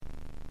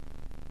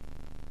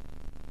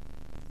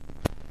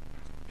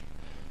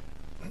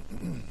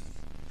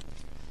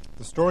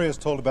The story is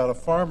told about a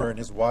farmer and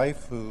his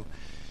wife who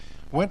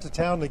went to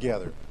town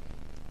together.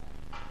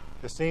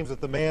 It seems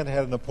that the man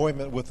had an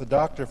appointment with the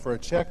doctor for a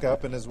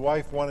checkup and his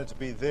wife wanted to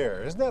be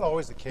there. Isn't that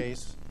always the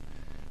case?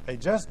 They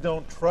just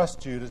don't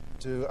trust you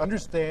to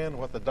understand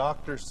what the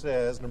doctor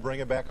says and to bring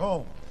it back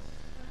home.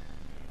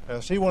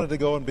 She wanted to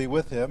go and be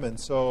with him, and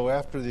so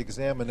after the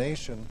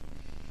examination,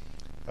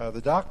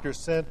 the doctor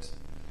sent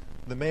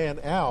the man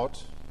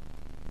out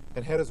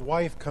and had his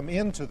wife come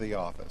into the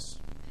office.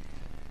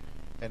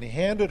 And he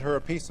handed her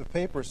a piece of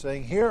paper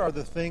saying, "Here are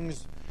the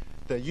things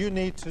that you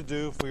need to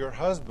do for your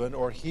husband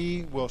or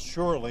he will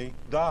surely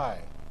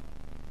die."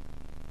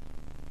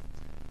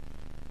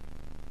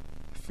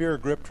 Fear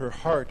gripped her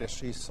heart as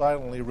she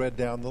silently read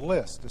down the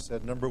list. It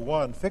said, number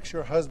 1, fix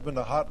your husband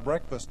a hot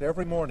breakfast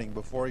every morning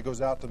before he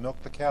goes out to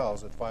milk the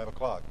cows at 5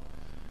 o'clock.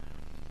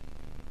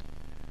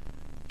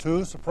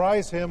 2,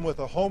 surprise him with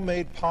a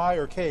homemade pie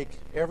or cake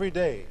every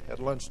day at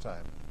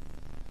lunchtime.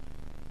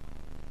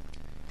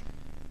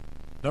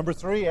 Number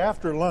 3,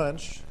 after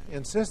lunch,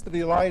 insist that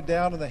he lie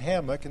down in the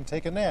hammock and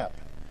take a nap.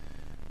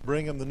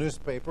 Bring him the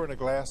newspaper and a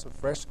glass of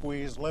fresh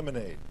squeezed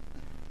lemonade.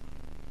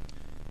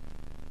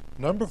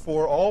 Number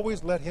 4,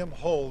 always let him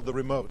hold the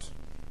remote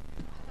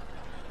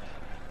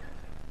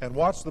and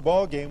watch the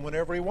ball game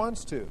whenever he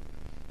wants to.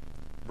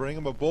 Bring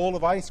him a bowl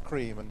of ice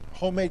cream and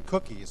homemade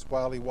cookies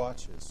while he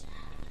watches.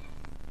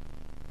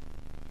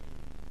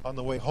 On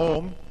the way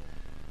home,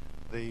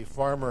 the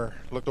farmer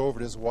looked over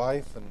at his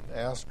wife and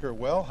asked her,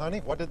 "Well,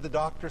 honey, what did the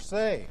doctor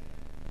say?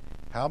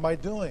 How am I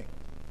doing?"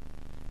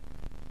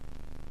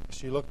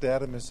 She looked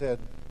at him and said,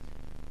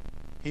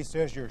 "He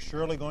says you're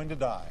surely going to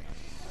die."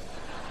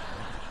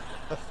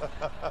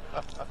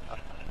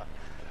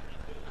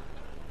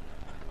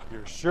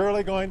 You're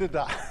surely going to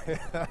die.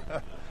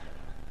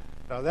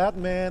 Now that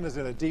man is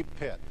in a deep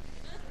pit.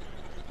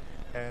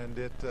 And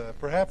it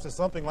perhaps is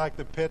something like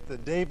the pit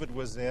that David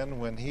was in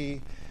when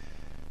he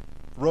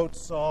wrote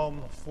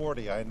Psalm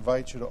 40. I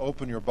invite you to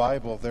open your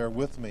Bible there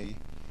with me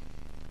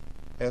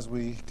as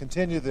we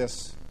continue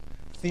this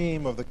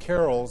theme of the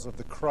carols of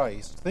the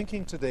Christ,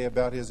 thinking today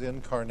about his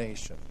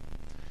incarnation.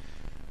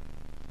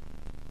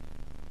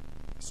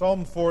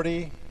 Psalm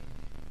 40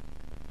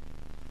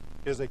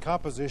 is a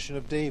composition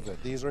of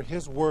David. These are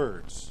his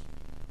words.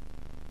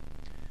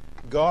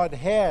 God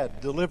had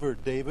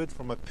delivered David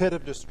from a pit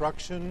of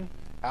destruction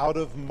out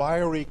of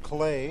miry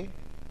clay,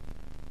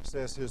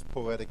 says his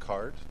poetic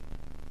heart.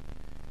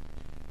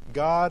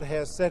 God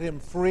has set him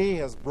free,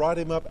 has brought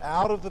him up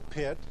out of the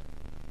pit.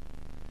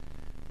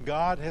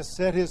 God has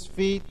set his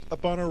feet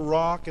upon a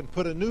rock and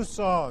put a new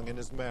song in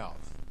his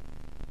mouth.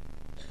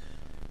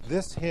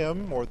 This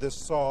hymn, or this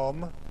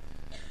psalm,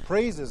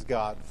 praises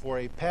God for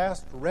a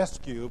past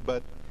rescue,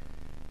 but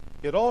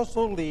it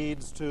also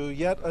leads to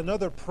yet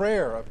another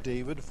prayer of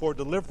David for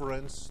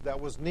deliverance that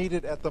was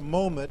needed at the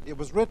moment it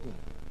was written.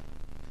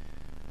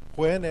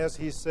 When, as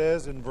he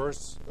says in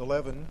verse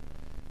 11,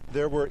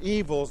 there were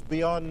evils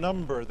beyond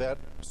number that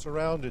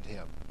surrounded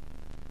him.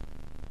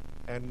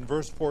 And in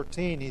verse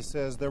 14 he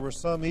says there were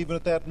some even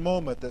at that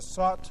moment that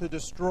sought to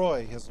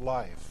destroy his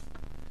life.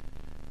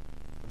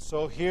 And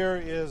so here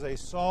is a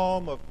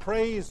psalm of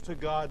praise to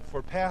God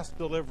for past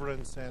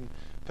deliverance and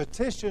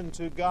petition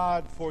to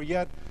God for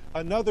yet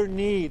another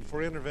need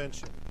for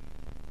intervention.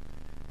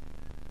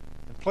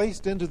 And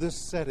placed into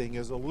this setting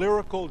is a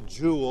lyrical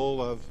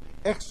jewel of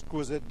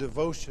exquisite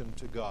devotion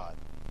to God.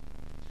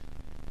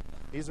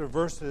 These are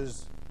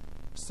verses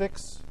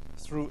 6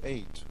 through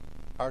 8,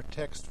 our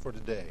text for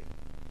today.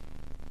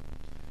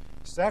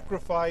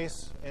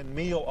 Sacrifice and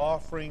meal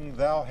offering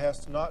thou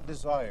hast not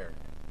desired.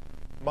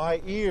 My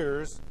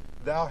ears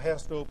thou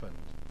hast opened.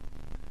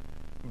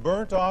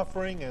 Burnt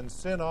offering and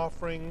sin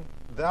offering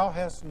thou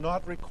hast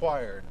not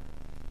required.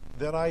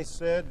 Then I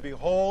said,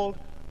 Behold,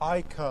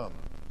 I come.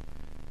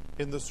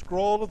 In the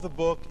scroll of the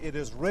book it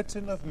is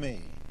written of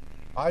me,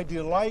 I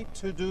delight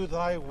to do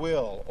thy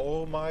will,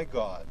 O my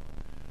God.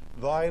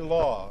 Thy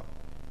law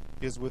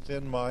is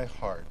within my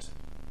heart.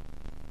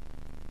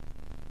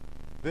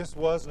 This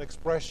was an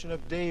expression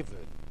of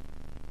David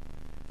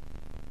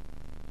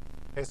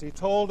as he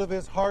told of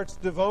his heart's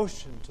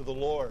devotion to the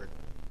Lord.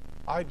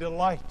 I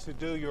delight to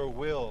do your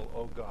will,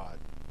 O God.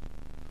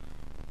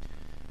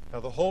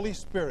 Now the Holy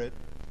Spirit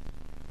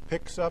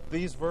picks up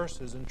these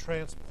verses and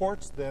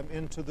transports them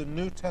into the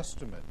New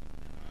Testament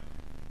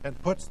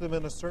and puts them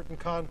in a certain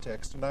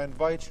context. And I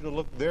invite you to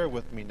look there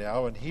with me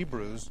now in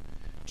Hebrews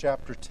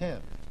chapter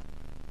 10.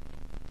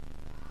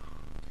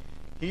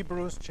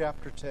 Hebrews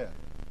chapter 10.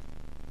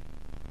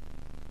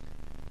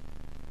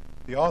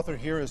 The author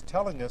here is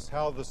telling us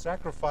how the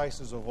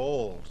sacrifices of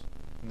old,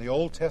 in the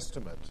Old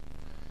Testament,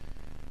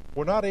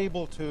 were not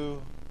able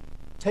to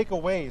take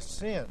away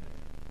sin.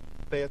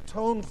 They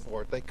atoned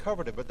for it, they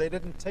covered it, but they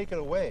didn't take it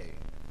away.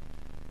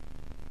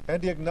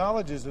 And he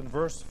acknowledges in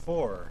verse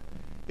 4,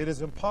 it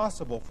is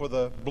impossible for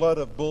the blood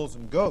of bulls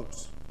and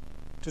goats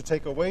to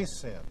take away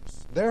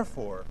sins.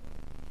 Therefore,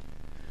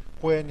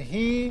 when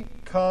he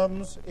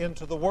comes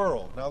into the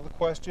world, now the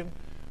question,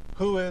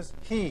 who is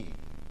he?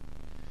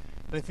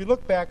 And if you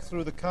look back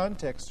through the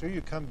context here,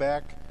 you come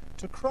back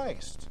to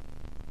Christ.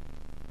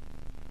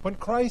 When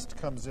Christ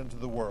comes into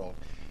the world,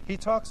 he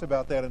talks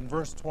about that in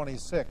verse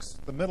 26,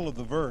 the middle of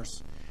the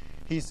verse.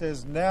 He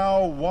says,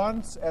 "Now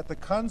once at the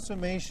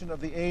consummation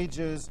of the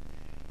ages,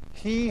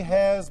 he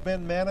has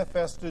been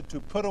manifested to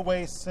put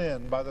away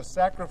sin by the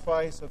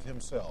sacrifice of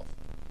himself."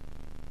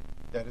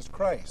 That is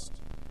Christ.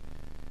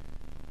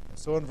 And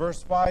so in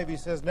verse 5 he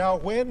says, "Now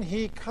when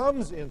he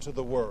comes into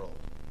the world,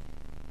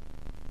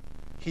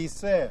 he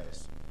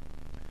says,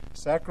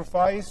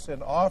 Sacrifice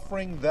and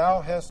offering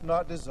thou hast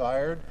not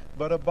desired,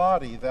 but a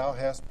body thou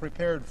hast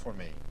prepared for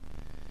me.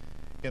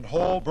 In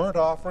whole burnt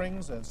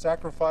offerings and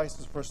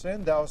sacrifices for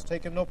sin thou hast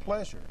taken no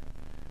pleasure.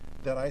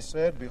 Then I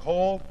said,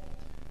 Behold,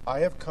 I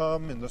have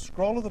come. In the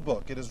scroll of the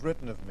book it is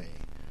written of me,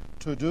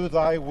 to do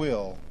thy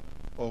will,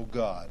 O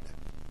God."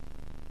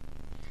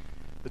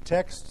 The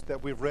text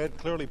that we've read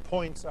clearly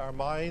points our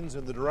minds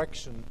in the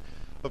direction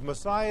of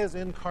Messiah's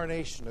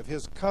incarnation, of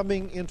his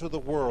coming into the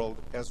world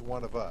as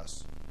one of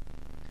us.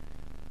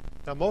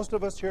 Now, most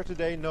of us here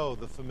today know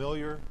the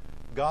familiar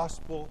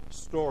gospel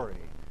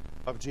story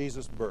of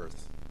Jesus'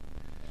 birth.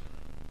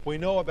 We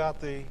know about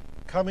the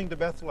coming to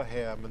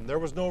Bethlehem, and there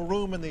was no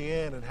room in the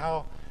inn, and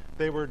how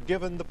they were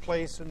given the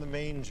place in the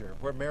manger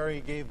where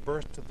Mary gave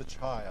birth to the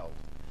child.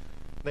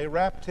 They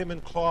wrapped him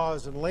in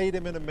cloths and laid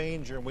him in a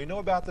manger. And we know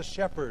about the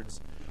shepherds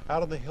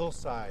out on the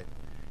hillside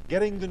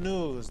getting the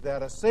news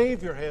that a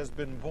Savior has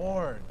been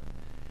born.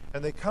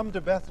 And they come to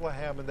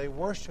Bethlehem and they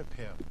worship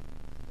him.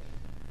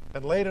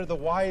 And later the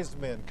wise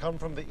men come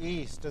from the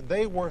east and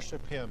they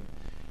worship him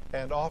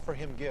and offer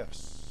him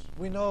gifts.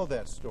 We know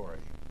that story.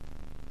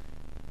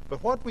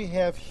 But what we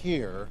have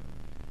here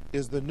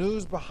is the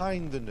news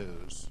behind the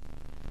news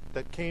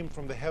that came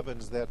from the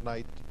heavens that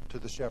night to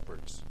the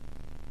shepherds.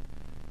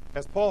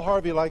 As Paul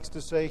Harvey likes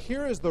to say,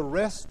 here is the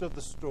rest of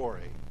the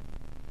story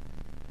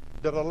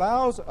that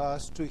allows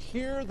us to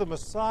hear the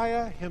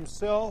Messiah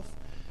himself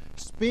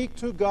speak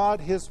to God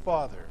his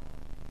Father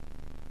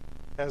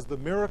as the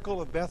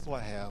miracle of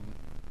Bethlehem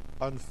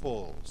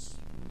unfolds.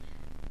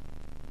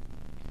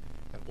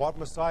 And what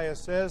Messiah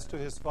says to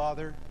his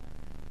Father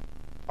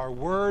are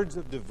words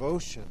of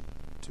devotion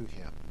to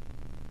him.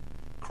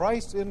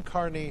 Christ's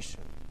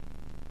incarnation,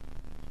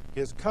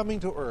 his coming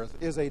to earth,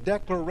 is a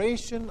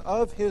declaration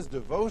of his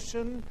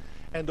devotion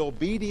and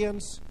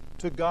obedience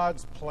to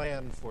God's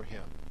plan for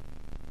him.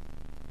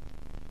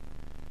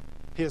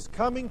 His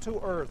coming to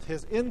earth,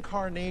 his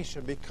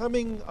incarnation,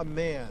 becoming a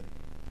man,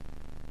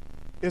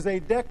 is a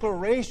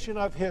declaration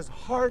of his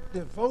heart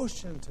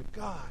devotion to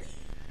God,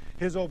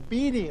 his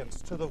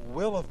obedience to the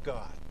will of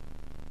God.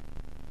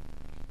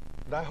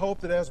 And I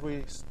hope that as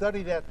we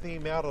study that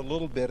theme out a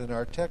little bit in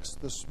our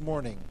text this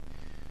morning,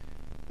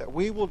 that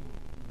we will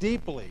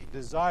deeply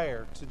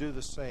desire to do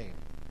the same.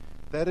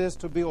 That is,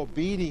 to be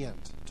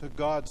obedient to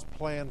God's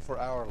plan for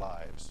our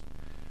lives.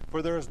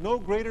 For there is no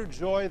greater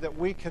joy that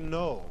we can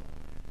know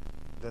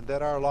than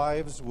that our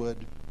lives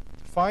would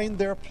find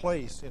their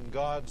place in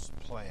God's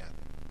plan.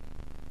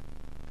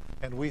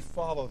 And we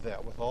follow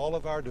that with all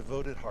of our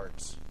devoted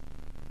hearts.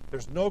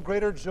 There's no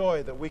greater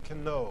joy that we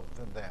can know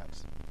than that.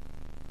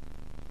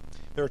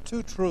 There are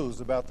two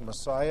truths about the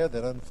Messiah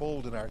that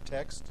unfold in our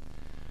text.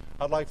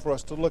 I'd like for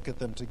us to look at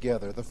them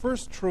together. The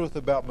first truth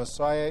about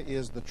Messiah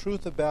is the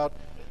truth about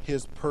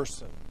his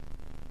person.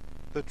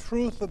 The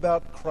truth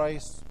about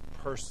Christ's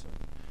person.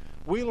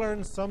 We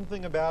learn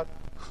something about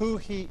who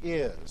he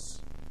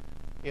is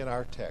in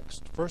our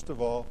text. First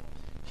of all,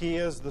 he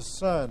is the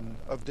son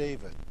of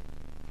David.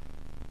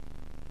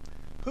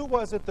 Who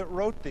was it that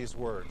wrote these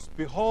words?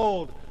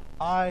 Behold,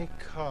 I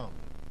come.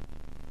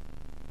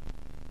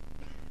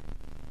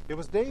 It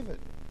was David.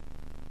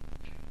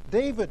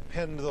 David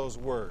penned those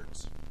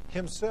words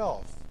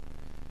himself.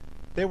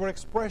 They were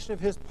expression of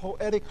his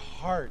poetic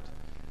heart,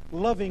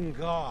 loving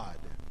God.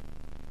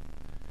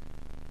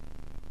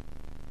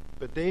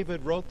 But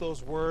David wrote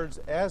those words,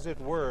 as it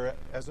were,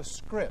 as a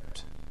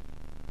script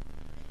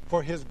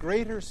for his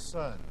greater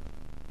son,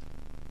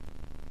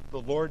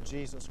 the Lord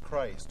Jesus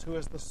Christ, who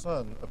is the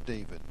son of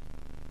David.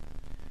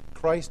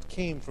 Christ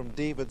came from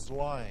David's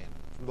line,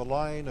 from the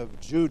line of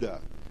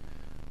Judah,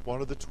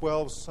 one of the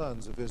 12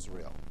 sons of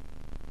Israel.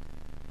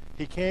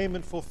 He came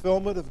in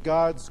fulfillment of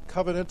God's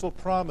covenantal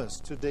promise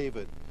to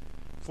David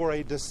for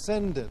a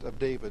descendant of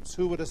David's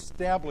who would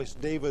establish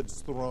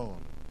David's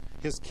throne,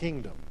 his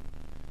kingdom.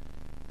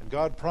 And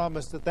God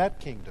promised that that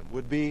kingdom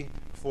would be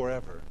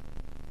forever.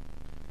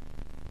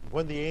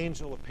 When the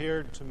angel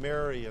appeared to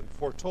Mary and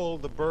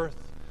foretold the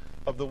birth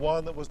of the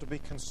one that was to be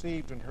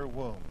conceived in her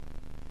womb,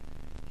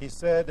 he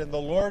said, "And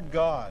the Lord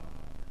God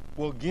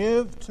will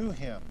give to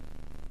him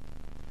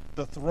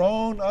the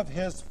throne of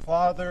his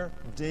father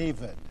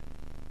David."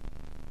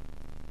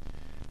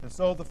 And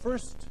so the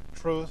first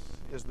truth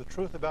is the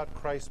truth about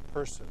Christ's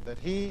person, that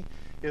he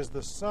is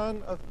the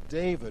son of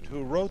David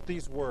who wrote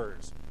these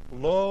words,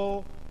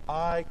 "Lo,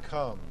 I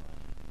come.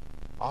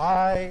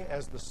 I,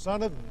 as the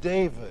son of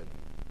David,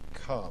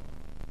 come."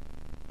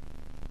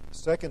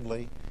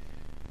 Secondly,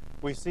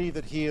 we see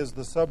that he is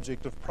the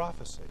subject of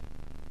prophecy.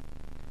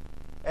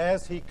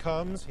 as he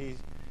comes,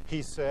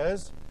 he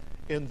says,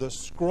 in the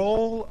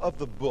scroll of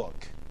the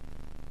book,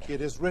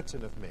 it is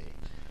written of me.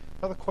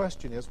 Now the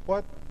question is,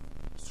 what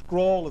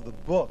scroll of the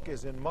book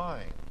is in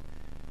mind?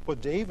 Well,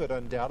 David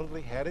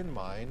undoubtedly had in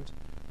mind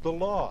the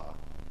law,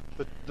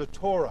 the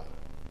Torah,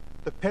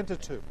 the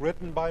Pentateuch,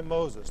 written by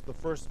Moses, the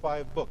first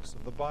 5 books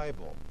of the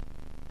Bible.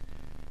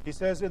 He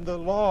says, in the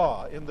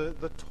law, in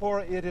the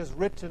Torah, it is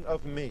written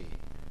of me.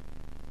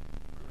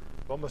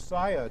 Well,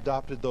 Messiah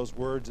adopted those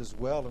words as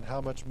well, and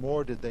how much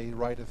more did they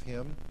write of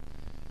him?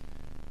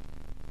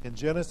 In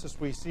Genesis,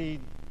 we see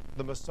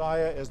the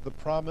Messiah as the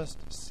promised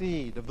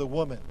seed of the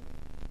woman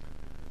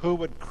who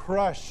would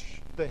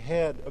crush the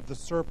head of the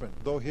serpent,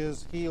 though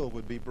his heel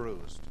would be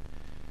bruised.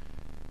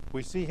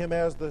 We see him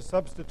as the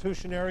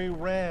substitutionary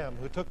ram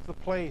who took the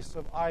place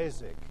of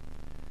Isaac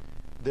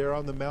there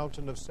on the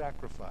mountain of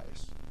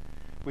sacrifice.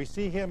 We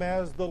see him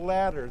as the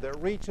ladder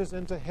that reaches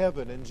into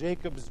heaven in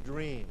Jacob's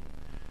dream.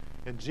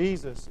 And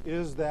Jesus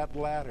is that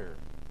ladder,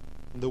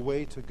 the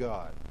way to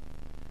God.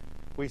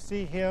 We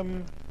see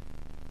him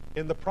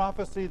in the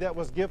prophecy that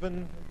was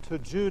given to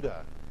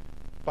Judah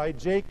by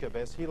Jacob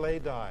as he lay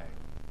dying.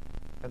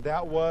 And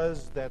that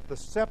was that the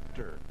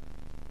scepter,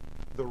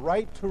 the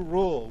right to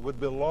rule, would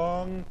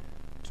belong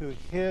to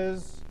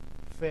his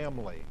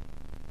family.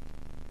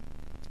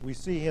 We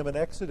see him in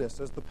Exodus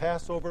as the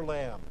Passover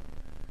lamb,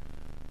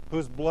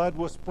 whose blood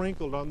was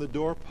sprinkled on the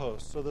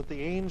doorpost so that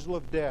the angel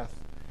of death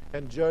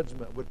and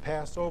judgment would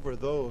pass over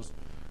those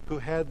who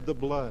had the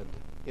blood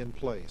in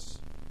place.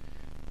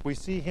 We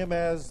see him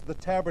as the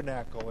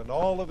tabernacle and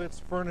all of its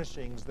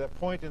furnishings that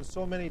point in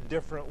so many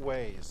different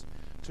ways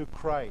to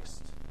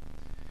Christ.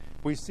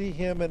 We see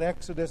him in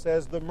Exodus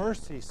as the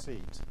mercy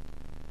seat,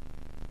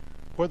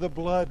 where the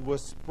blood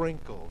was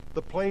sprinkled,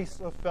 the place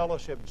of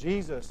fellowship.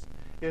 Jesus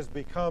is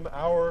become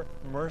our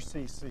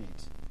mercy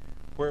seat,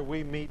 where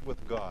we meet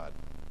with God.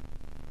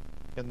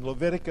 In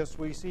Leviticus,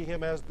 we see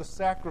him as the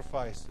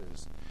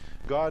sacrifices.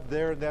 God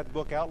there in that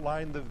book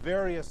outlined the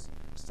various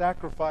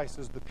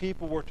sacrifices the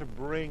people were to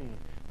bring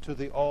to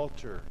the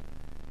altar.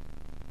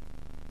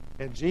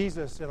 And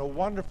Jesus, in a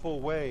wonderful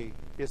way,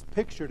 is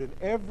pictured in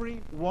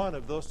every one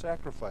of those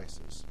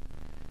sacrifices.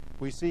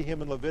 We see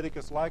him in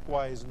Leviticus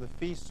likewise in the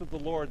feasts of the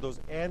Lord, those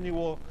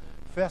annual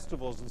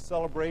festivals and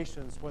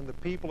celebrations when the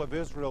people of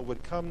Israel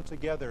would come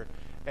together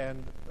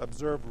and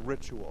observe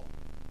ritual.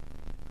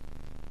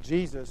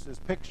 Jesus is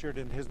pictured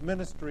in his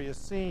ministry as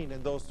seen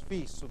in those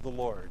feasts of the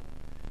Lord.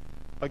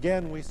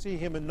 Again, we see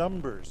him in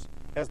Numbers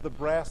as the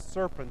brass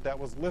serpent that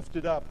was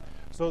lifted up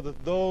so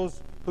that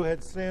those who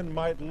had sinned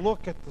might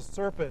look at the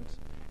serpent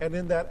and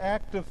in that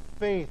act of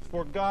faith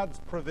for God's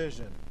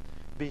provision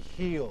be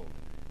healed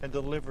and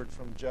delivered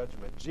from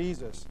judgment.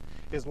 Jesus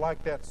is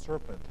like that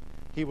serpent.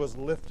 He was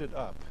lifted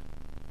up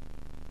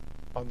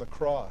on the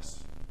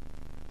cross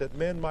that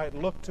men might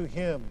look to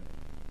him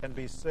and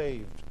be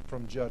saved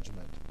from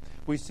judgment.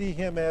 We see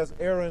him as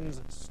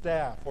Aaron's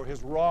staff or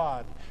his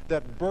rod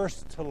that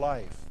burst to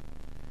life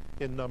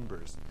in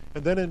Numbers.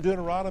 And then in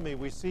Deuteronomy,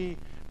 we see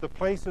the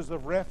places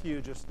of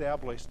refuge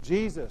established.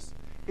 Jesus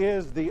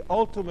is the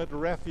ultimate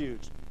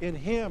refuge. In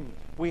him,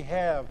 we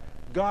have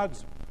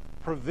God's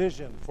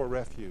provision for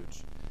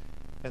refuge.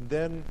 And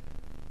then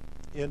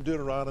in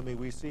Deuteronomy,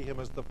 we see him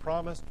as the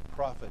promised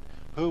prophet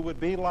who would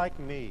be like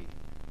me,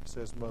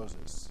 says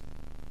Moses.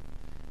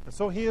 And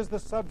so he is the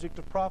subject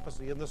of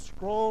prophecy. In the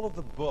scroll of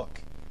the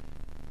book,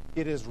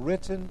 it is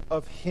written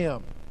of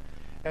him.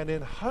 And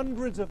in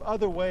hundreds of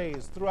other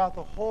ways throughout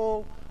the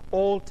whole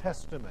Old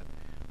Testament,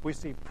 we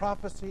see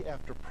prophecy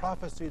after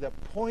prophecy that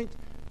point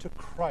to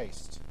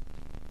Christ.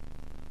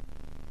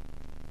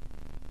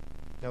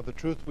 Now, the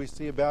truth we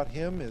see about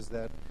him is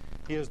that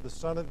he is the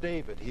son of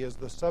David. He is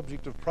the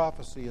subject of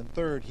prophecy. And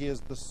third, he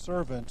is the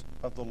servant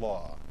of the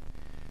law.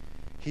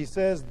 He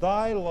says,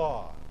 "Thy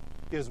law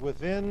is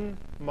within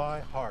my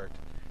heart."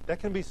 That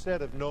can be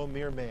said of no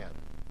mere man.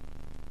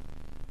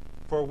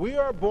 For we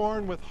are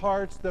born with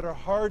hearts that are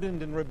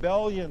hardened in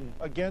rebellion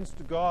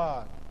against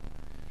God.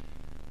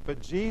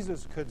 But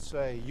Jesus could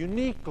say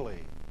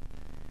uniquely,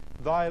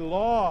 "Thy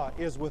law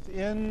is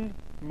within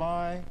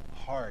my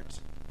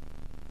heart."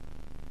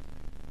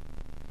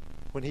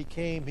 When he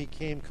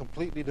came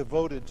completely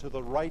devoted to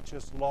the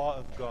righteous law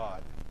of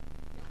God.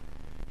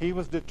 He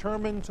was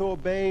determined to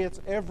obey its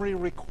every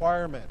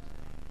requirement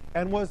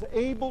and was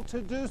able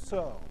to do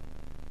so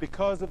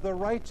because of the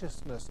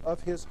righteousness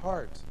of his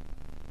heart.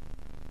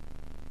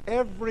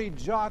 Every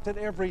jot and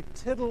every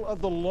tittle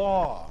of the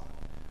law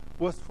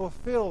was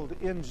fulfilled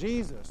in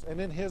Jesus and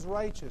in his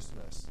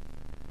righteousness.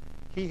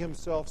 He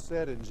himself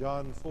said in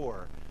John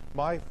 4,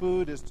 "My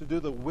food is to do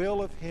the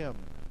will of him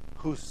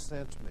who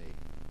sent me."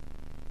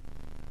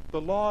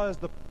 The law is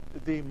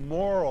the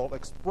moral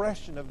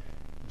expression of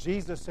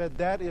Jesus said,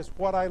 "That is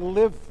what I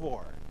live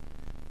for,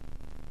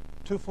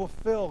 to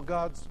fulfill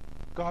God's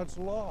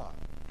law."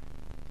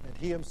 And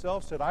he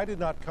himself said, "I did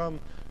not come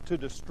to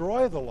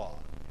destroy the law,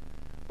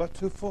 but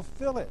to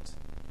fulfill it."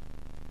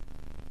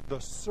 The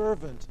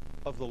servant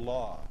of the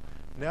law.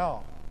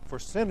 Now, for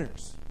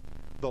sinners,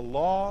 the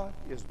law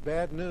is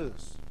bad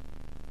news.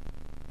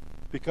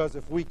 Because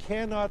if we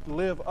cannot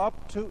live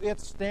up to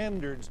its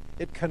standards,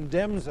 it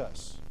condemns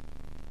us.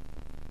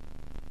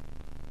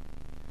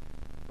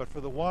 But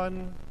for the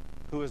one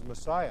who is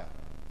Messiah,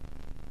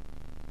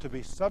 to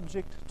be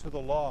subject to the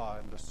law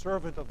and the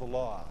servant of the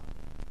law,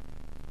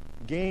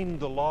 gained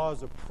the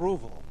law's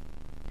approval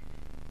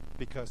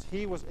because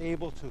he was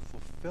able to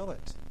fulfill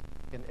it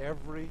in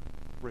every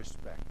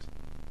respect.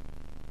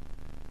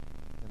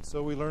 And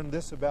so we learn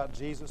this about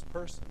Jesus'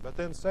 person. But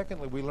then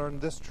secondly, we learn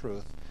this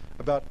truth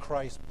about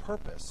Christ's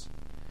purpose.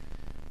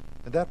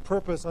 And that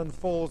purpose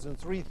unfolds in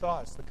three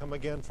thoughts that come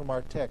again from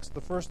our text.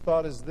 The first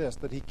thought is this,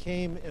 that he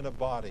came in a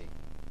body.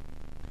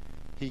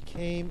 He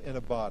came in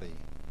a body.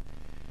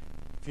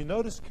 If you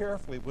notice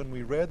carefully, when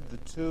we read the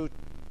two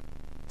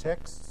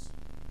texts,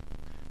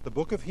 the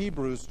book of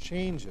Hebrews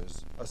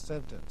changes a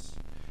sentence.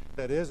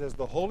 That is, as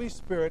the Holy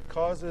Spirit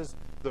causes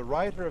the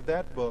writer of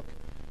that book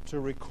to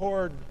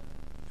record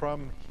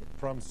from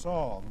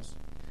Psalms,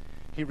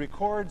 he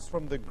records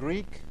from the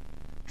Greek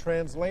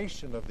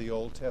translation of the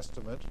Old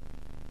Testament,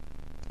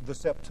 the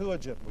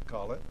Septuagint we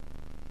call it,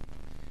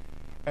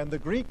 and the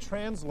Greek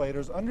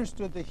translators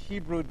understood the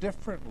Hebrew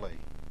differently,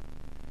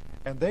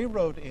 and they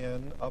wrote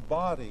in a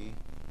body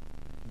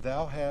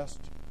thou hast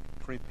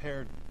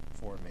prepared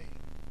for me.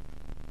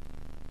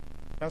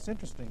 Now it's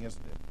interesting,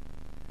 isn't it?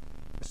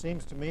 It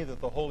seems to me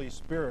that the Holy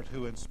Spirit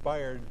who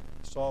inspired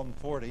Psalm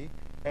 40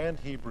 and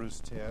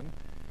Hebrews 10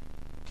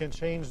 can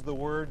change the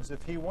words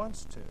if he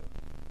wants to.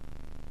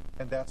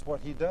 And that's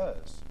what he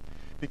does.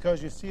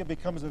 Because you see, it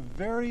becomes a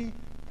very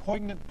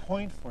poignant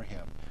point for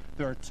him.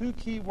 There are two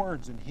key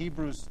words in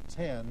Hebrews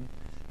 10,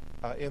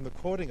 in the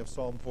quoting of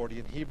Psalm 40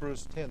 in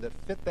Hebrews 10, that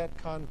fit that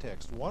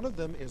context. One of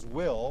them is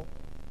will.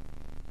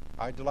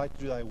 I delight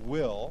to do thy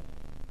will.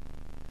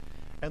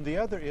 And the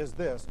other is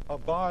this, a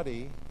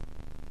body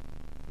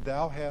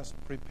thou hast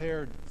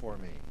prepared for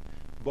me.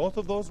 Both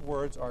of those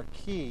words are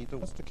key to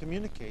what's to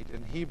communicate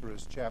in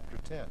Hebrews chapter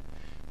 10.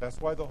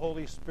 That's why the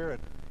Holy Spirit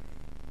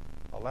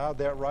allowed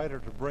that writer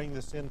to bring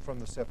this in from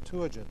the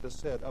Septuagint that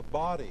said, a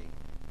body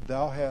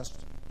thou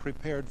hast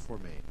prepared for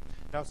me.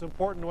 Now it's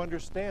important to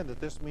understand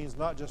that this means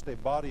not just a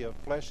body of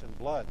flesh and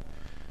blood,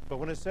 but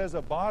when it says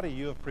a body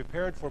you have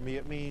prepared for me,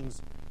 it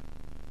means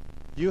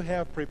you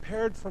have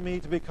prepared for me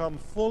to become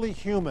fully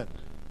human.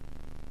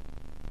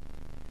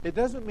 It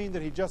doesn't mean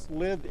that he just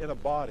lived in a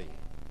body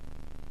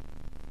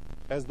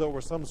as though it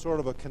were some sort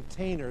of a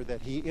container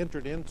that he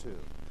entered into.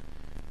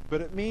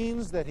 But it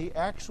means that he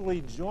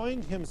actually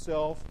joined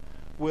himself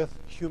with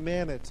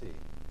humanity.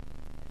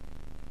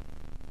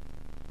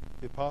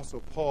 The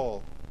Apostle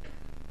Paul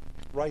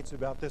writes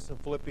about this in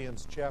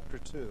Philippians chapter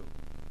 2.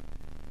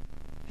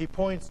 He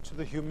points to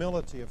the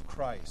humility of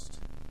Christ,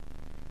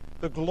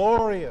 the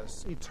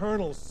glorious,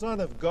 eternal Son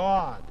of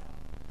God,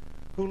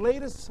 who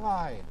laid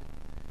aside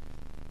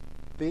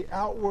the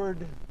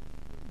outward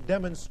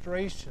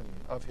demonstration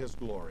of his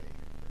glory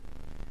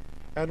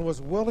and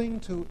was willing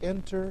to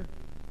enter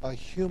a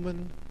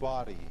human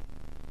body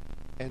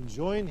and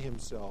join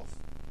himself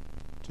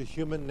to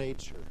human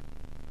nature.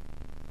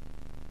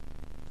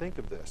 Think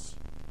of this.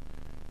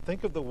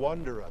 Think of the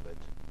wonder of it,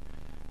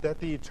 that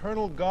the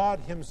eternal God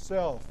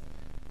himself,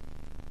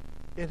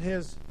 in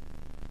his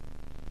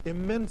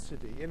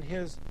immensity, in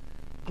his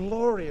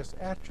glorious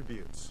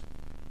attributes,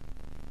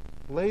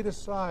 laid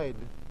aside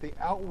the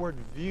outward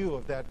view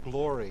of that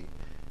glory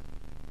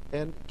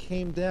and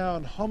came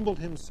down, humbled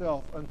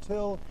himself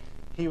until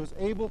he was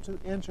able to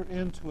enter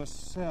into a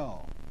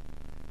cell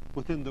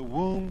within the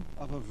womb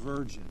of a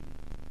virgin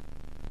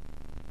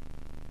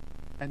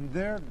and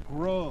there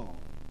grow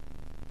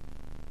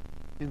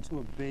into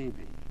a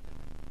baby.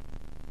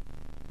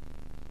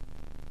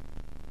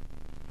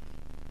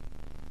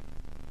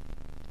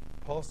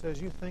 Paul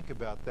says, you think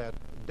about that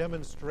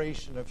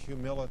demonstration of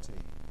humility,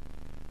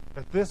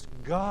 that this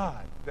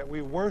God that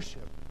we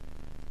worship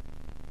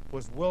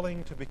was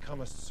willing to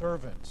become a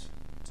servant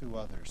to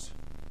others.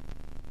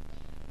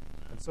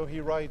 And so he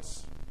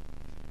writes,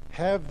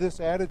 have this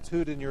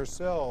attitude in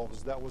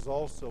yourselves that was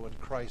also in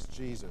Christ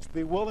Jesus.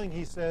 Be willing,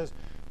 he says,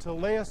 to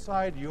lay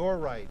aside your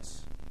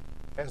rights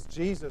as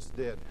Jesus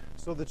did,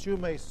 so that you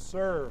may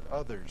serve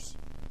others.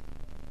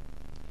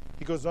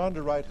 He goes on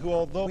to write, who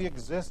although he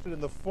existed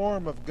in the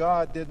form of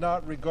God, did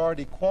not regard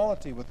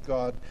equality with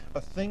God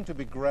a thing to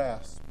be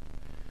grasped,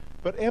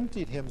 but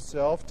emptied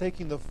himself,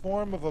 taking the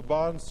form of a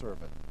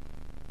bondservant,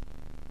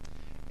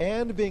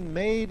 and being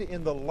made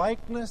in the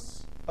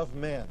likeness of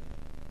men.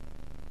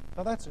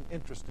 Now that's an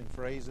interesting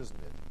phrase, isn't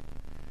it?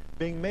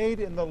 Being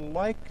made in the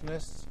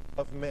likeness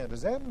of men.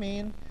 Does that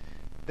mean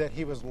that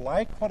he was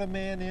like what a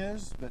man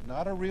is, but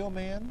not a real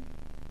man?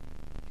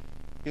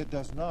 It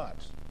does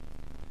not.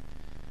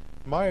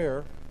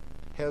 Meyer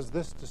has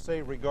this to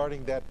say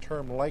regarding that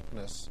term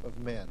likeness of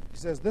men. He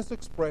says, this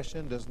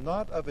expression does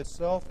not of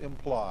itself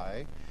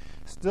imply,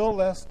 still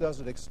less does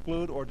it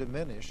exclude or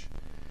diminish,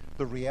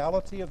 the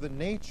reality of the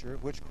nature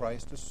which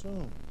Christ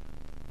assumed.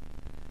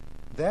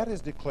 That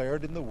is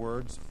declared in the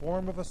words,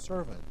 form of a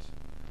servant.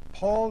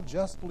 Paul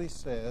justly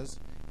says,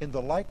 in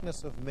the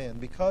likeness of men,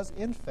 because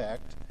in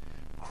fact,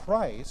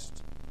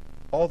 Christ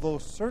although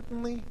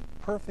certainly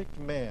perfect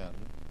man,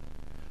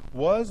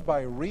 was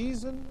by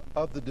reason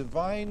of the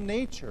divine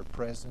nature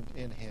present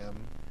in him,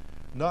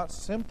 not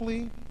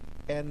simply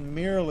and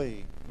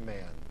merely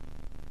man.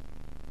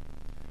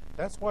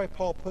 That's why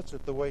Paul puts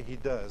it the way he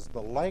does,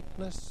 the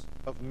likeness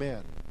of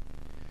men.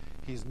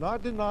 He's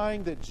not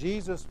denying that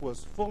Jesus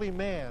was fully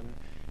man.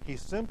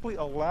 He's simply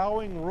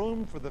allowing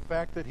room for the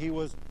fact that he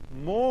was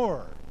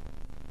more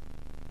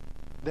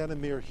than a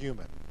mere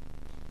human,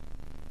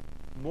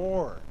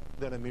 more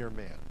than a mere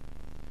man.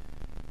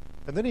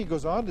 And then he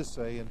goes on to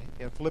say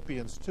in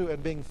Philippians 2,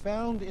 and being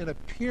found in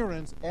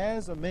appearance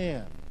as a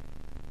man,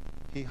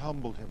 he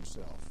humbled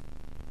himself.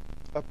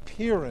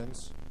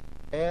 Appearance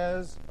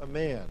as a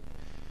man.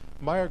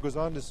 Meyer goes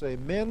on to say,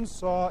 men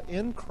saw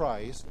in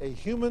Christ a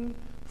human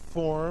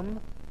form,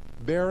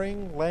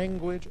 bearing,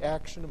 language,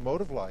 action, and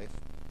mode of life,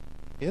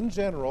 in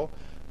general,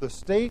 the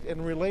state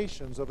and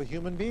relations of a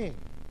human being,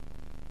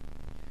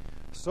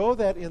 so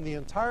that in the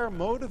entire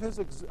mode of his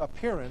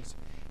appearance,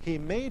 he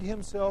made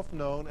himself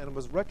known and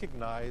was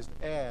recognized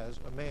as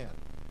a man.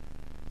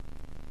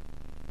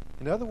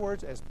 In other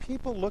words, as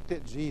people looked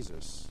at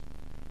Jesus,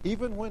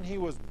 even when he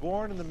was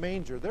born in the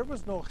manger, there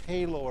was no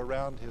halo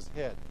around his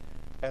head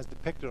as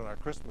depicted on our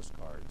Christmas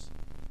cards.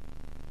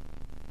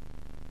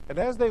 And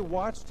as they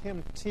watched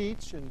him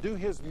teach and do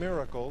his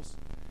miracles,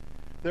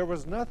 there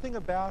was nothing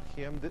about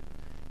him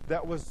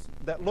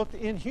that looked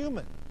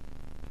inhuman.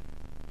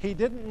 He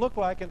didn't look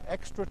like an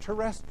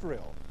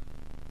extraterrestrial.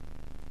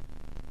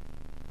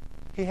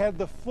 He had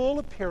the full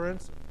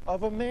appearance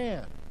of a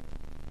man,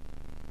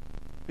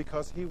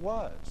 because he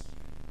was,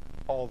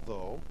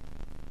 although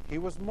he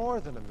was more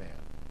than a man.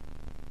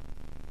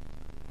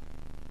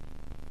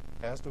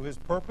 As to his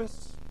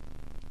purpose,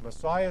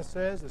 Messiah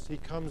says as he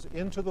comes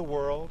into the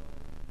world,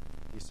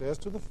 he says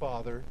to the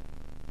Father,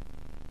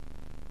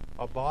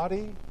 a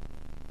body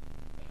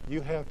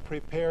you have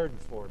prepared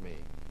for me.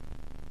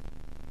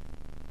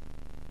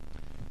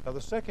 Now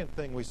the second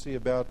thing we see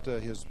about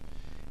his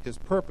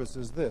purpose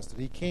is this, that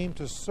he came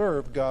to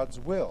serve God's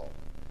will.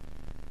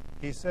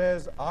 He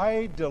says,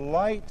 I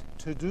delight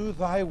to do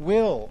thy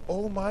will,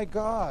 O my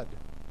God.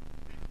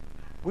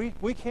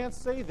 We can't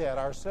say that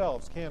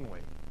ourselves, can we?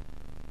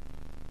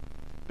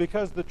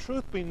 Because the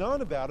truth be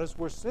known about us,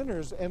 we're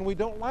sinners and we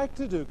don't like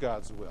to do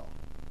God's will.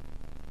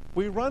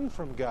 We run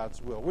from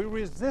God's will. We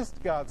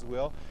resist God's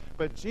will.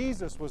 But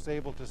Jesus was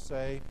able to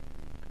say,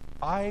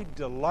 I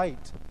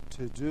delight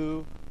to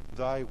do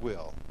thy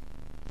will.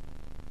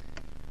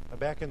 Now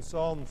back in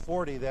Psalm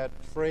 40, that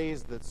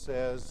phrase that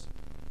says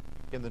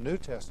in the New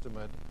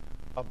Testament,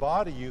 a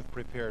body you've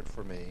prepared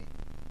for me,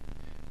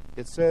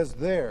 it says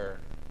there,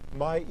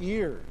 my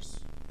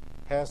ears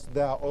hast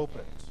thou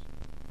opened.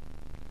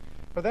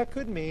 But that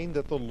could mean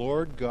that the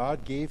Lord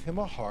God gave him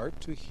a heart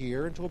to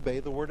hear and to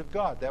obey the word of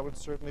God. That would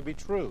certainly be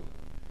true.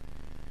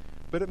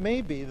 But it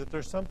may be that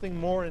there's something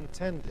more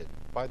intended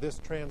by this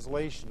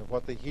translation of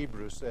what the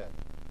Hebrew said.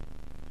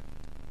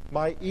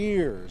 My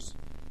ears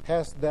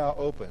hast thou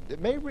opened.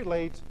 It may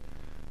relate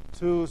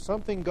to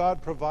something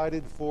God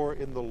provided for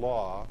in the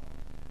law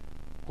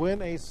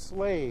when a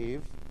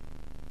slave,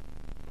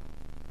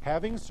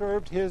 having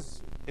served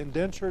his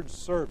indentured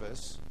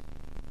service,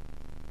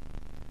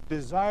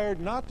 desired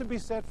not to be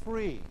set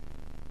free,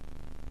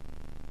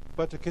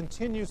 but to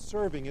continue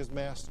serving his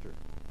master.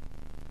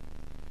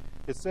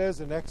 It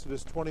says in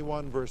Exodus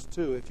 21, verse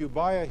 2, if you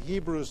buy a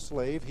Hebrew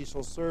slave, he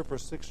shall serve for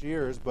 6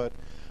 years, but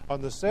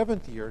on the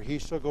 7th year he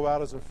shall go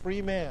out as a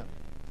free man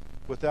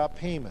without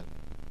payment.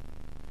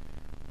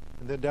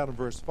 And then down in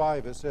verse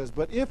 5 it says,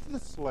 but if the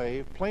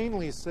slave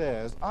plainly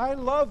says, I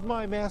love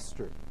my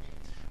master,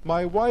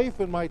 my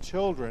wife and my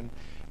children,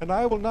 and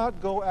I will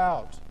not go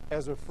out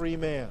as a free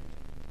man,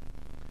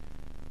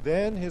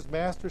 then his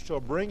master shall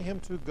bring him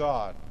to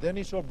God. Then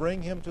he shall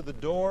bring him to the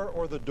door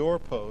or the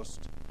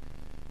doorpost.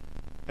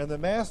 And the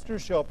master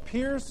shall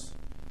pierce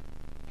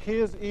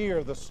his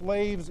ear, the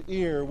slave's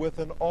ear, with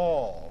an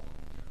awl.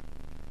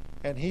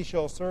 And he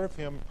shall serve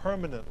him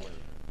permanently.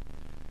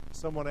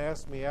 Someone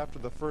asked me after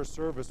the first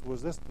service,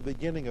 was this the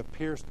beginning of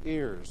pierced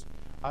ears?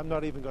 I'm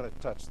not even going to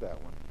touch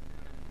that one.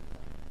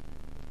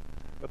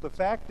 But the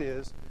fact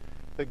is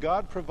that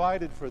God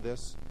provided for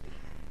this.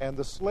 And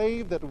the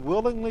slave that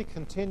willingly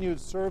continued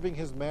serving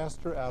his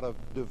master out of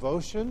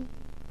devotion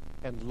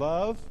and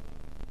love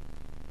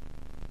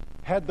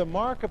had the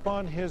mark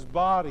upon his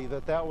body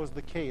that was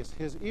the case.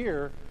 His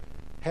ear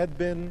had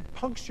been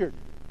punctured.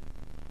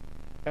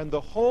 And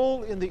the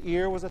hole in the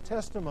ear was a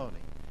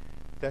testimony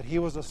that he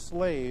was a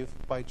slave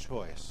by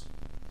choice.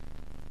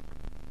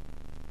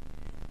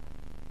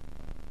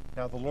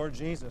 Now the Lord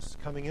Jesus,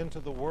 coming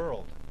into the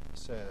world,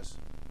 says,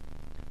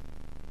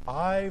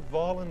 I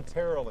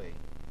voluntarily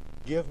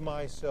give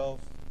myself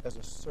as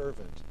a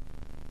servant,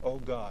 O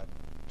God,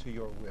 to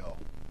your will.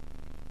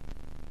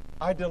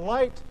 I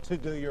delight to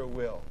do your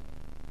will.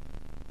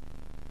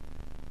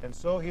 And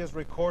so he is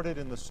recorded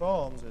in the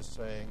Psalms as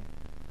saying,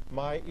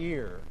 my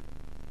ear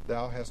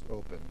thou hast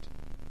opened.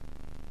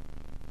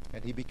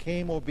 And he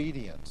became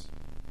obedient.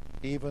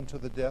 even to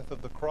the death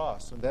of the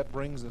cross. And that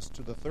brings us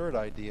to the third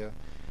idea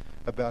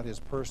about his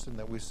person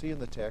that we see in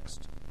the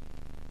text.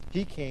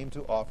 He came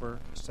to offer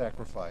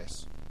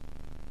sacrifice.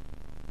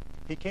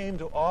 He came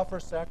to offer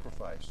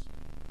sacrifice.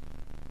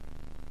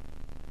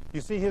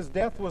 You see, his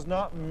death was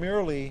not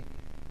merely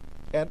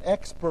an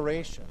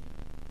expiration.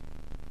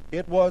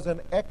 It was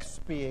an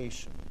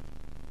expiation.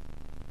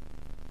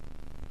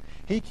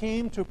 He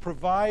came to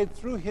provide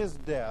through his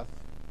death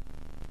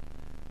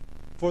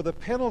for the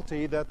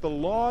penalty that the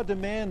law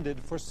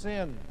demanded for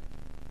sin.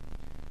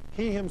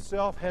 He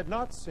himself had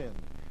not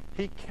sinned.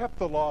 He kept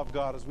the law of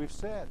God, as we've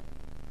said.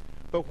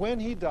 But when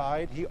he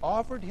died, he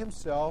offered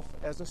himself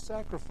as a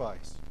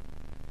sacrifice.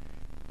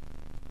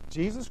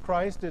 Jesus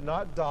Christ did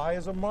not die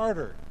as a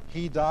martyr.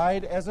 He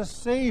died as a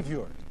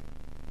Savior.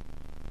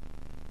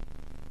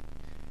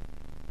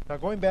 Now,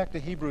 going back to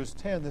Hebrews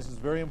 10, this is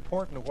very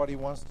important to what he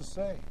wants to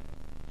say.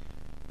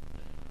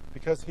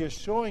 Because he is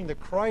showing that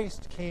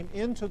Christ came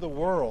into the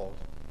world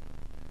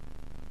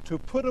to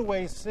put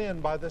away sin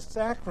by the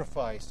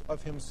sacrifice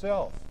of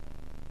himself.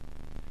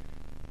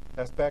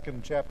 That's back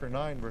in chapter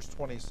 9, verse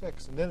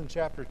 26. And then in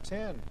chapter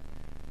 10,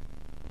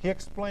 he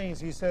explains,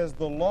 he says,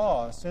 the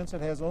law, since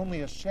it has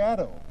only a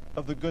shadow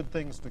of the good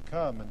things to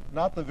come and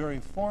not the very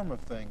form of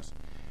things,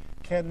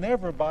 can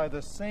never by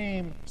the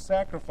same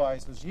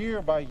sacrifices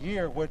year by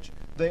year, which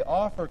they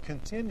offer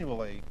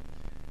continually,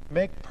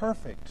 make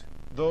perfect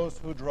those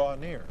who draw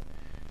near.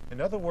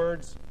 In other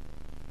words,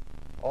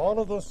 all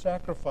of those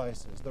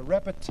sacrifices, the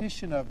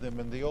repetition of them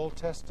in the Old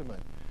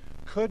Testament,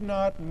 could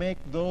not make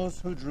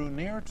those who drew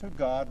near to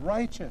God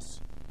righteous.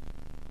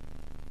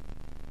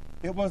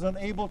 It was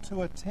unable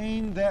to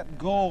attain that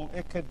goal.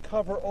 It could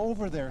cover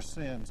over their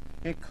sins.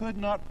 It could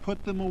not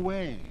put them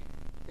away.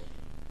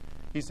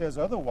 He says,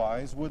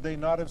 otherwise would they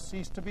not have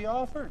ceased to be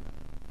offered?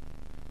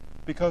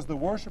 Because the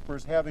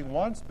worshipers, having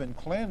once been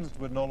cleansed,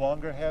 would no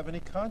longer have any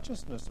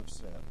consciousness of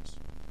sins.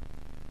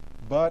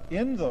 But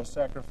in those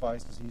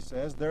sacrifices, he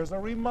says, there's a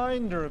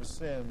reminder of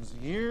sins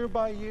year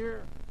by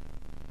year.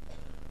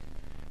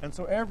 And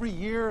so every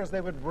year as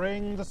they would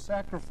bring the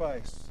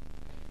sacrifice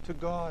to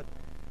God,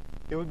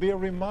 it would be a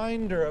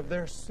reminder of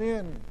their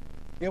sin.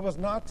 It was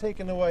not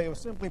taken away. It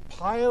was simply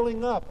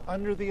piling up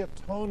under the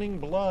atoning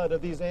blood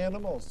of these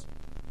animals.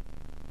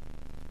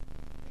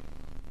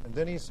 And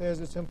then he says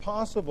it's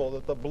impossible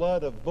that the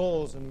blood of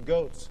bulls and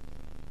goats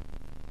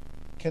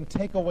can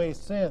take away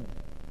sin.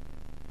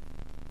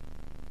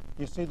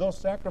 You see, those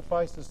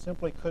sacrifices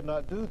simply could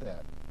not do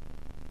that.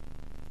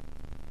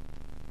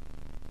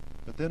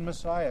 But then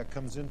Messiah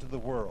comes into the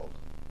world,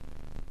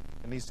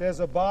 and he says,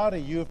 a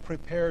body you have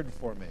prepared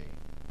for me.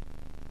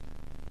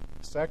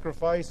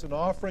 Sacrifice and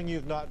offering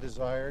you've not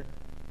desired.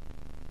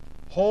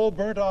 Whole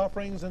burnt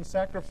offerings and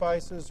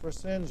sacrifices for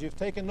sins, you've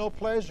taken no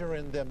pleasure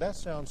in them. That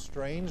sounds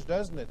strange,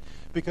 doesn't it?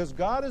 Because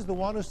God is the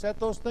one who set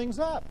those things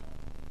up.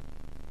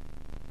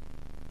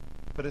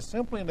 But it's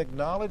simply an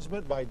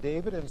acknowledgement by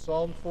David in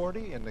Psalm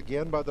 40, and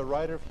again by the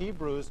writer of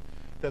Hebrews,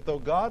 that though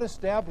God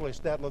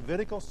established that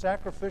Levitical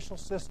sacrificial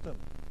system,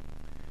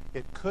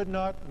 it could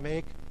not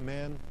make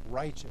men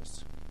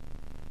righteous.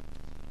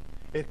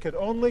 It could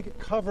only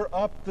cover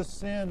up the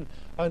sin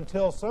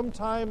until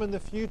sometime in the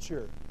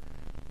future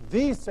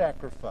the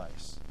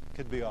sacrifice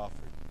could be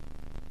offered.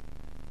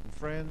 And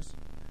friends,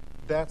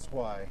 that's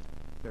why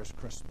there's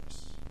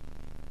Christmas.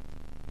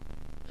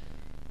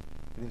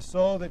 It is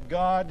so that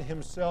God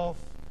himself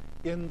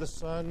in the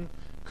Son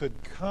could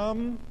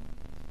come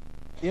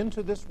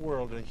into this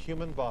world in a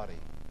human body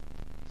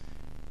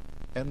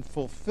and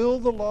fulfill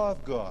the law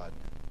of God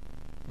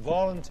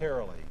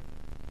voluntarily,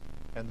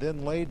 and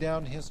then lay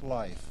down his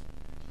life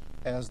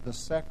as the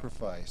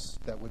sacrifice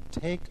that would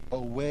take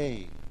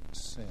away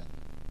sin.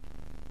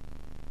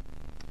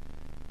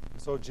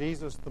 And so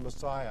Jesus, the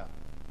Messiah,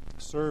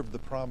 served the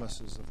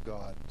promises of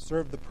God,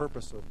 served the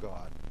purpose of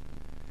God.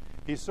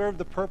 He served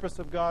the purpose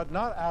of God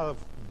not out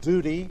of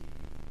duty,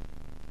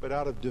 but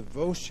out of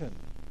devotion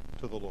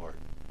to the Lord.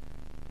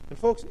 And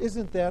folks,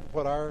 isn't that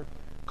what our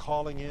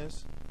calling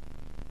is?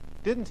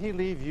 Didn't he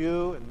leave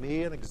you and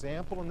me an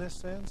example in this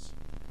sense?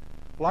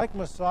 Like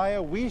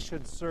Messiah, we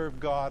should serve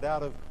God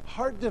out of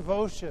heart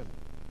devotion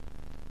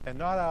and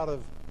not out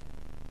of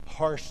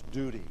harsh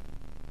duty.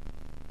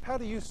 How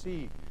do you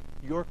see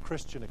your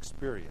Christian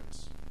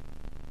experience?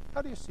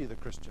 How do you see the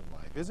Christian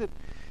life? Is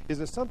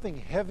it something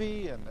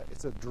heavy and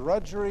it's a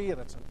drudgery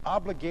and it's an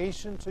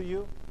obligation to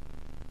you?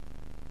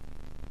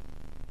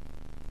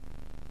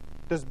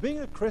 Does being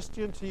a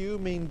Christian to you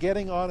mean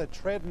getting on a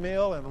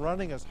treadmill and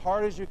running as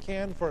hard as you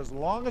can for as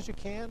long as you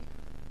can?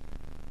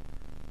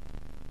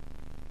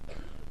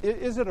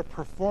 Is it a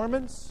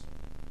performance?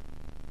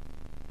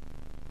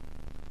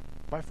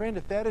 My friend,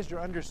 if that is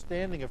your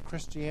understanding of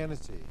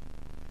Christianity,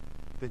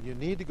 then you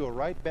need to go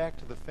right back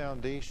to the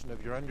foundation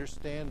of your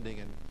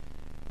understanding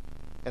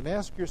and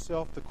ask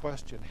yourself the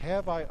question,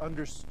 have I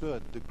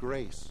understood the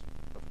grace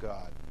of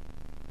God?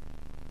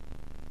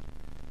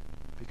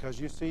 Because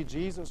you see,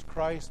 Jesus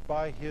Christ,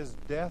 by his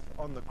death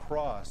on the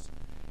cross,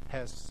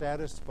 has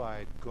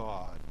satisfied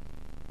God.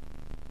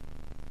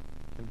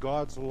 And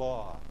God's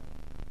law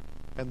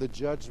and the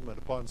judgment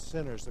upon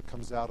sinners that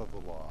comes out of the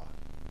law.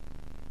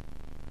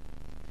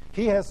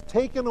 He has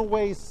taken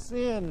away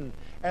sin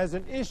as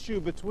an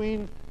issue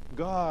between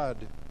God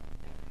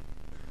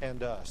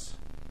and us,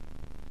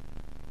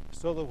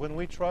 so that when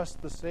we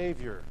trust the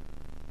Savior,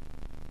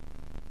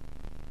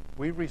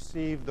 we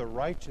receive the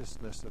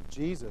righteousness of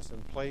Jesus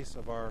in place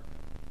of our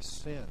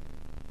sin.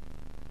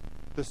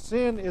 The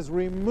sin is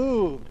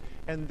removed,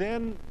 and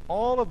then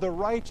all of the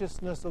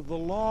righteousness of the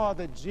law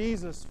that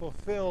Jesus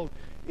fulfilled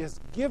is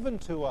given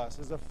to us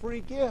as a free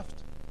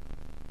gift.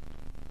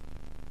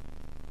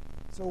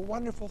 It's a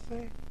wonderful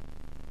thing.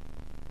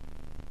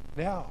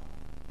 Now,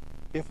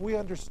 if we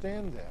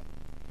understand that,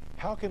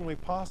 how can we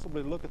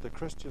possibly look at the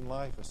Christian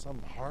life as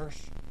some harsh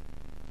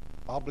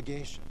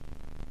obligation,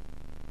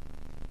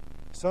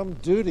 some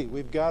duty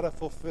we've got to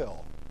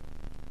fulfill?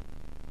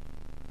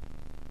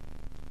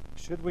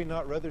 Should we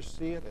not rather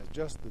see it as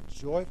just the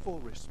joyful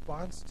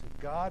response to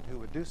God who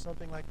would do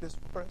something like this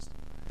for us?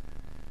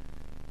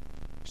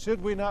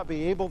 Should we not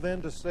be able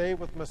then to say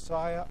with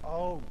Messiah,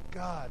 "Oh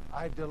God,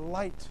 I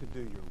delight to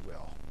do your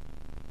will.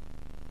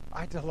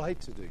 I delight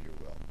to do your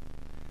will."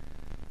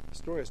 The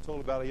story is told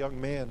about a young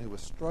man who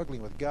was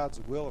struggling with God's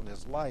will in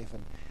his life,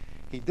 and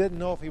he didn't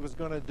know if he was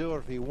going to do it, or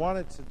if he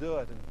wanted to do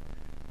it. And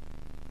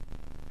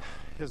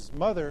his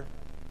mother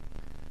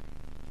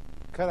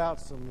cut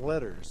out some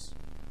letters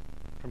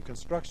from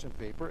construction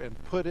paper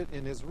and put it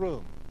in his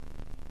room.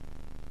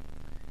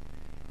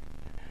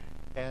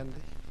 And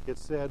it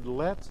said,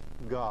 "Let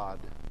God.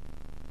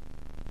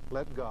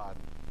 Let God."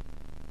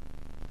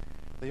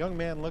 The young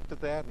man looked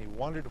at that and he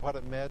wondered what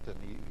it meant, and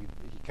he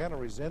kind of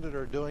resented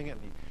her doing it,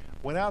 and he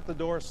went out the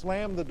door,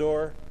 slammed the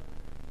door,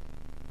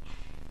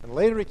 and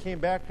later he came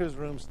back to his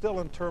room still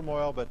in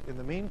turmoil, but in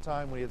the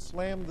meantime, when he had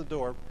slammed the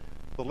door,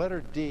 the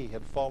letter D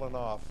had fallen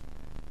off,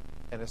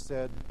 and it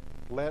said,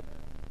 "Let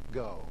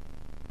go."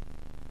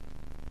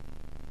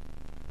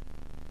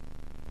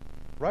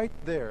 Right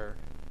there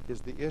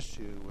is the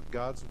issue with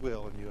God's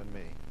will in you and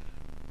me.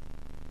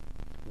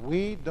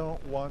 We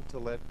don't want to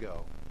let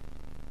go.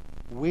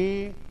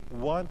 We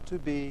want to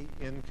be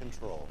in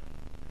control.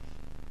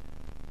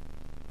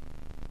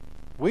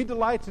 We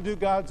delight to do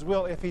God's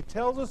will if He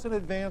tells us in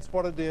advance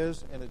what it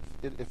is and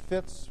it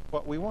fits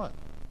what we want.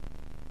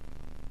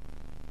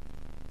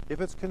 If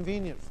it's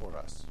convenient for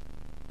us.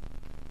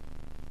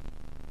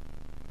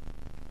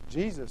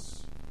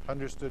 Jesus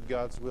understood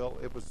God's will.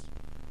 It was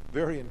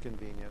very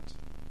inconvenient.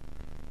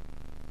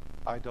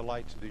 "I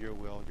delight to do your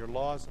will. Your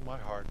law is in my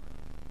heart."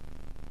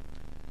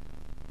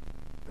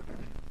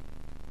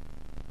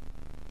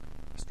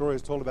 The story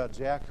is told about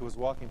Jack, who was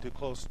walking too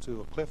close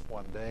to a cliff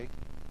one day,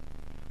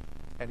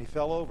 and he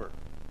fell over.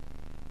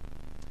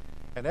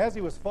 And as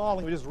he was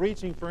falling, he was just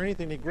reaching for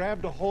anything, he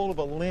grabbed a hold of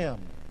a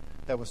limb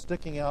that was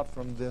sticking out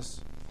from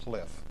this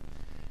cliff.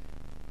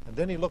 And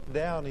then he looked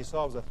down, and he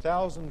saw it was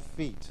 1,000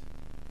 feet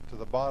to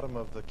the bottom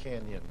of the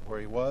canyon where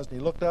he was, and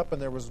he looked up,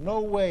 and there was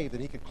no way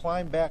that he could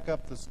climb back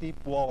up the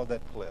steep wall of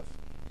that cliff.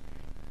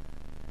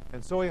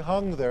 And so he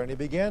hung there, and he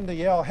began to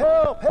yell,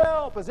 "Help!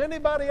 Help! Is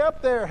anybody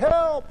up there?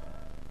 Help!"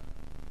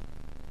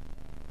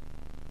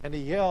 And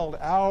he yelled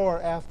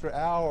hour after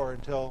hour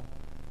until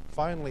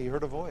finally he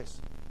heard a voice.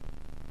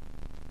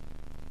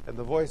 And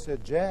the voice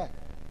said, "Jack,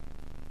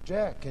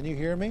 Jack, can you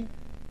hear me?"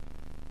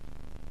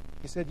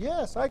 He said,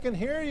 "Yes, I can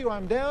hear you.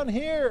 I'm down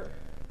here."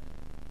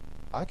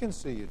 "I can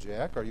see you,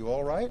 Jack. Are you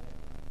all right?"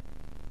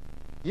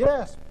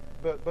 "Yes,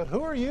 but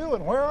who are you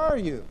and where are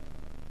you?"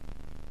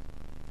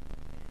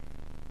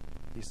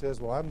 He says,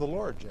 "Well, I'm the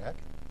Lord, Jack.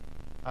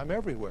 I'm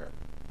everywhere."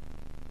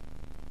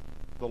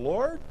 "The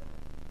Lord?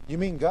 You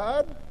mean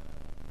God?"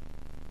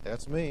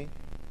 "That's me."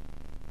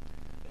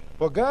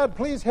 "Well, God,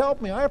 please help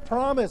me. I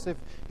promise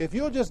if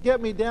you'll just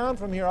get me down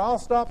from here, I'll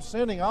stop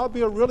sinning. I'll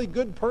be a really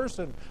good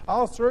person.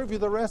 I'll serve you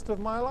the rest of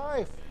my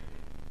life."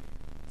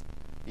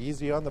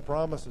 "Easy on the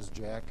promises,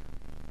 Jack.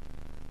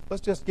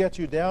 Let's just get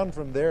you down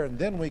from there, and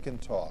then we can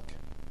talk.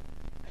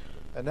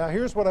 And now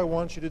here's what I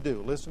want you to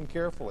do. Listen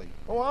carefully."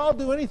 "Oh, I'll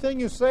do anything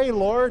you say,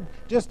 Lord.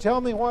 Just tell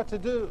me what to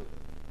do."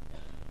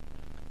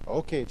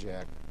 "Okay,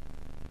 Jack.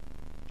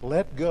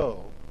 Let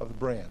go of the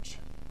branch."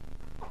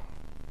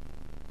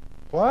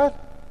 "What?"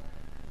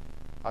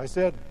 "I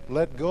said,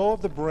 let go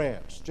of the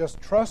branch.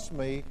 Just trust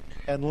me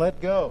and let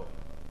go."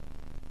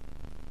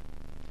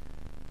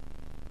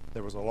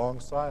 There was a long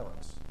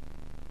silence.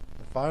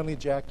 And finally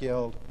Jack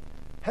yelled,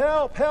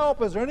 "Help!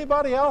 Help! Is there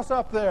anybody else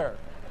up there?"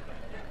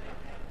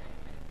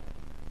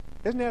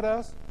 Isn't that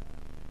us?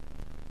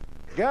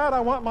 "God, I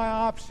want my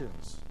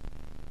options.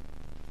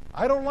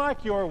 I don't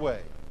like your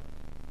way."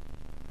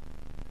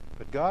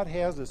 But God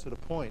has us at a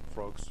point,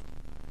 folks,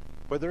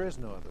 where there is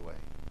no other way.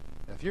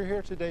 If you're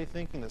here today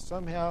thinking that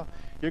somehow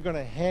you're going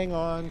to hang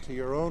on to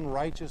your own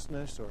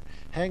righteousness or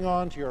hang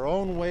on to your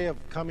own way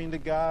of coming to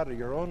God or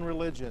your own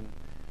religion,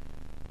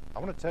 I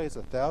want to tell you it's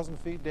 1,000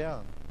 feet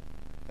down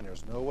and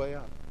there's no way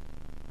up.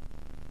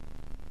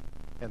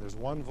 And there's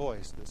one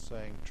voice that's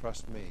saying,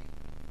 "Trust me."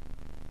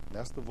 And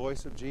that's the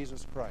voice of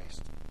Jesus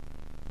Christ.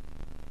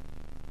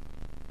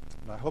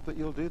 And I hope that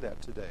you'll do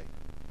that today.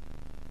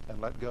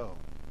 and let go.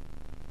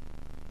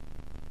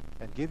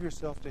 And give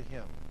yourself to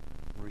Him.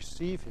 And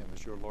receive Him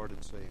as your Lord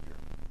and Savior.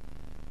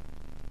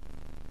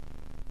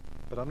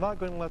 But I'm not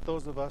going to let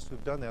those of us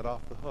who've done that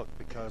off the hook,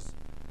 because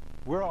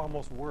we're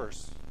almost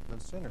worse than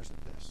sinners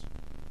at this.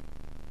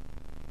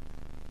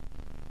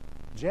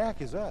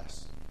 Jack is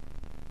us,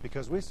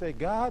 because we say,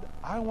 God,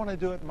 I want to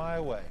do it my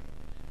way.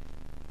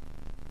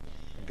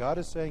 And God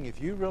is saying,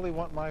 if you really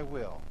want my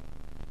will,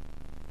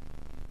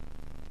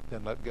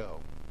 then let go.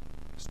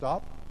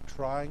 Stop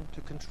trying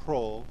to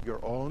control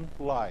your own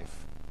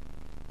life.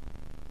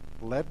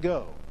 Let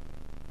go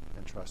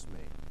and trust me.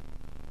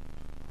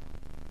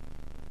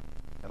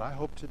 And I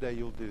hope today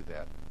you'll do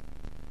that.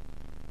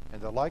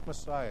 And that, like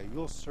Messiah,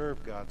 you'll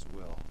serve God's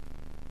will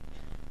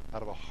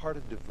out of a heart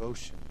of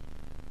devotion,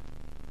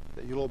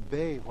 that you'll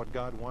obey what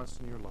God wants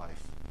in your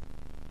life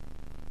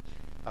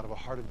out of a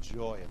heart of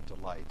joy and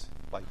delight,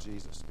 like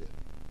Jesus did.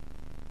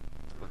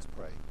 Let's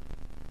pray.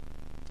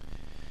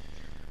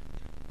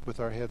 With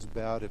our heads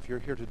bowed, if you're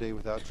here today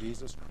without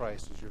Jesus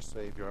Christ as your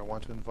Savior, I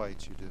want to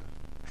invite you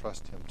to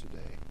trust Him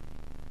today.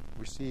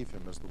 Receive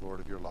Him as the Lord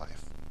of your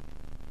life,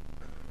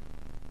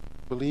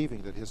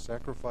 believing that His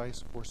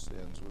sacrifice for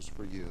sins was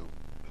for you,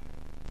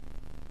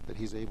 that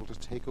He's able to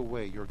take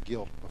away your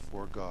guilt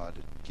before God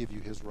and give you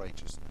His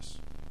righteousness.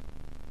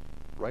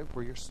 Right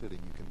where you're sitting,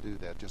 you can do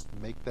that. Just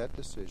make that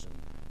decision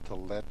to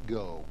let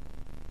go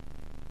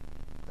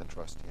and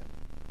trust Him.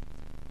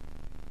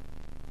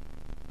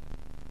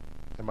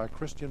 And my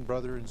Christian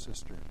brother and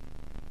sister,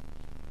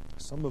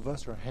 some of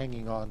us are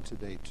hanging on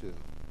today too.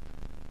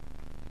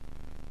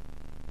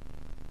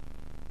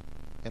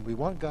 And we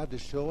want God to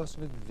show us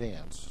in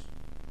advance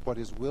what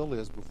His will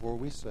is before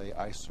we say,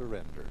 I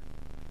surrender.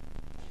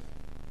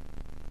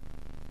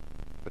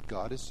 But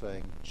God is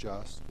saying,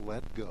 just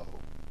let go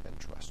and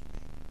trust me.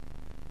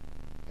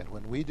 And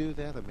when we do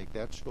that and make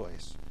that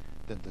choice,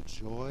 then the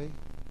joy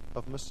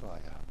of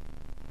Messiah,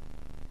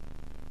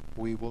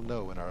 we will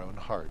know in our own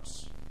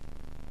hearts.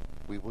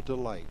 We will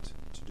delight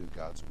to do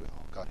God's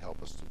will. God,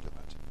 help us to do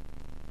it.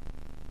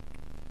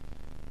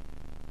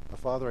 Now,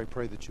 Father, I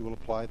pray that you will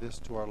apply this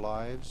to our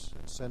lives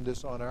and send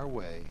us on our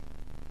way,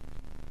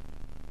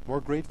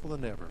 more grateful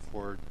than ever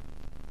for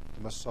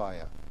the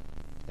Messiah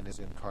and His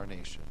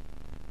incarnation,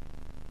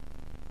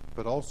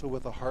 but also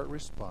with a heart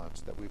response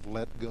that we've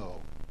let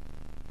go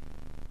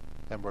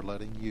and we're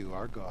letting you,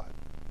 our God,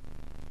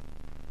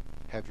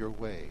 have your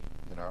way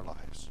in our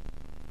lives.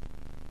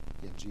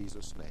 In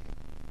Jesus' name,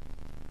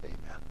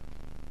 amen.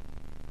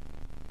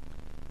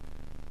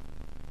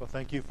 Well,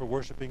 thank you for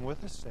worshiping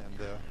with us.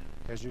 And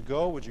as you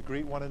go, would you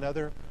greet one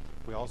another?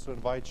 We also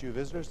invite you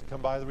visitors to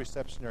come by the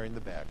reception area in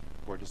the back.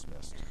 We're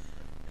dismissed.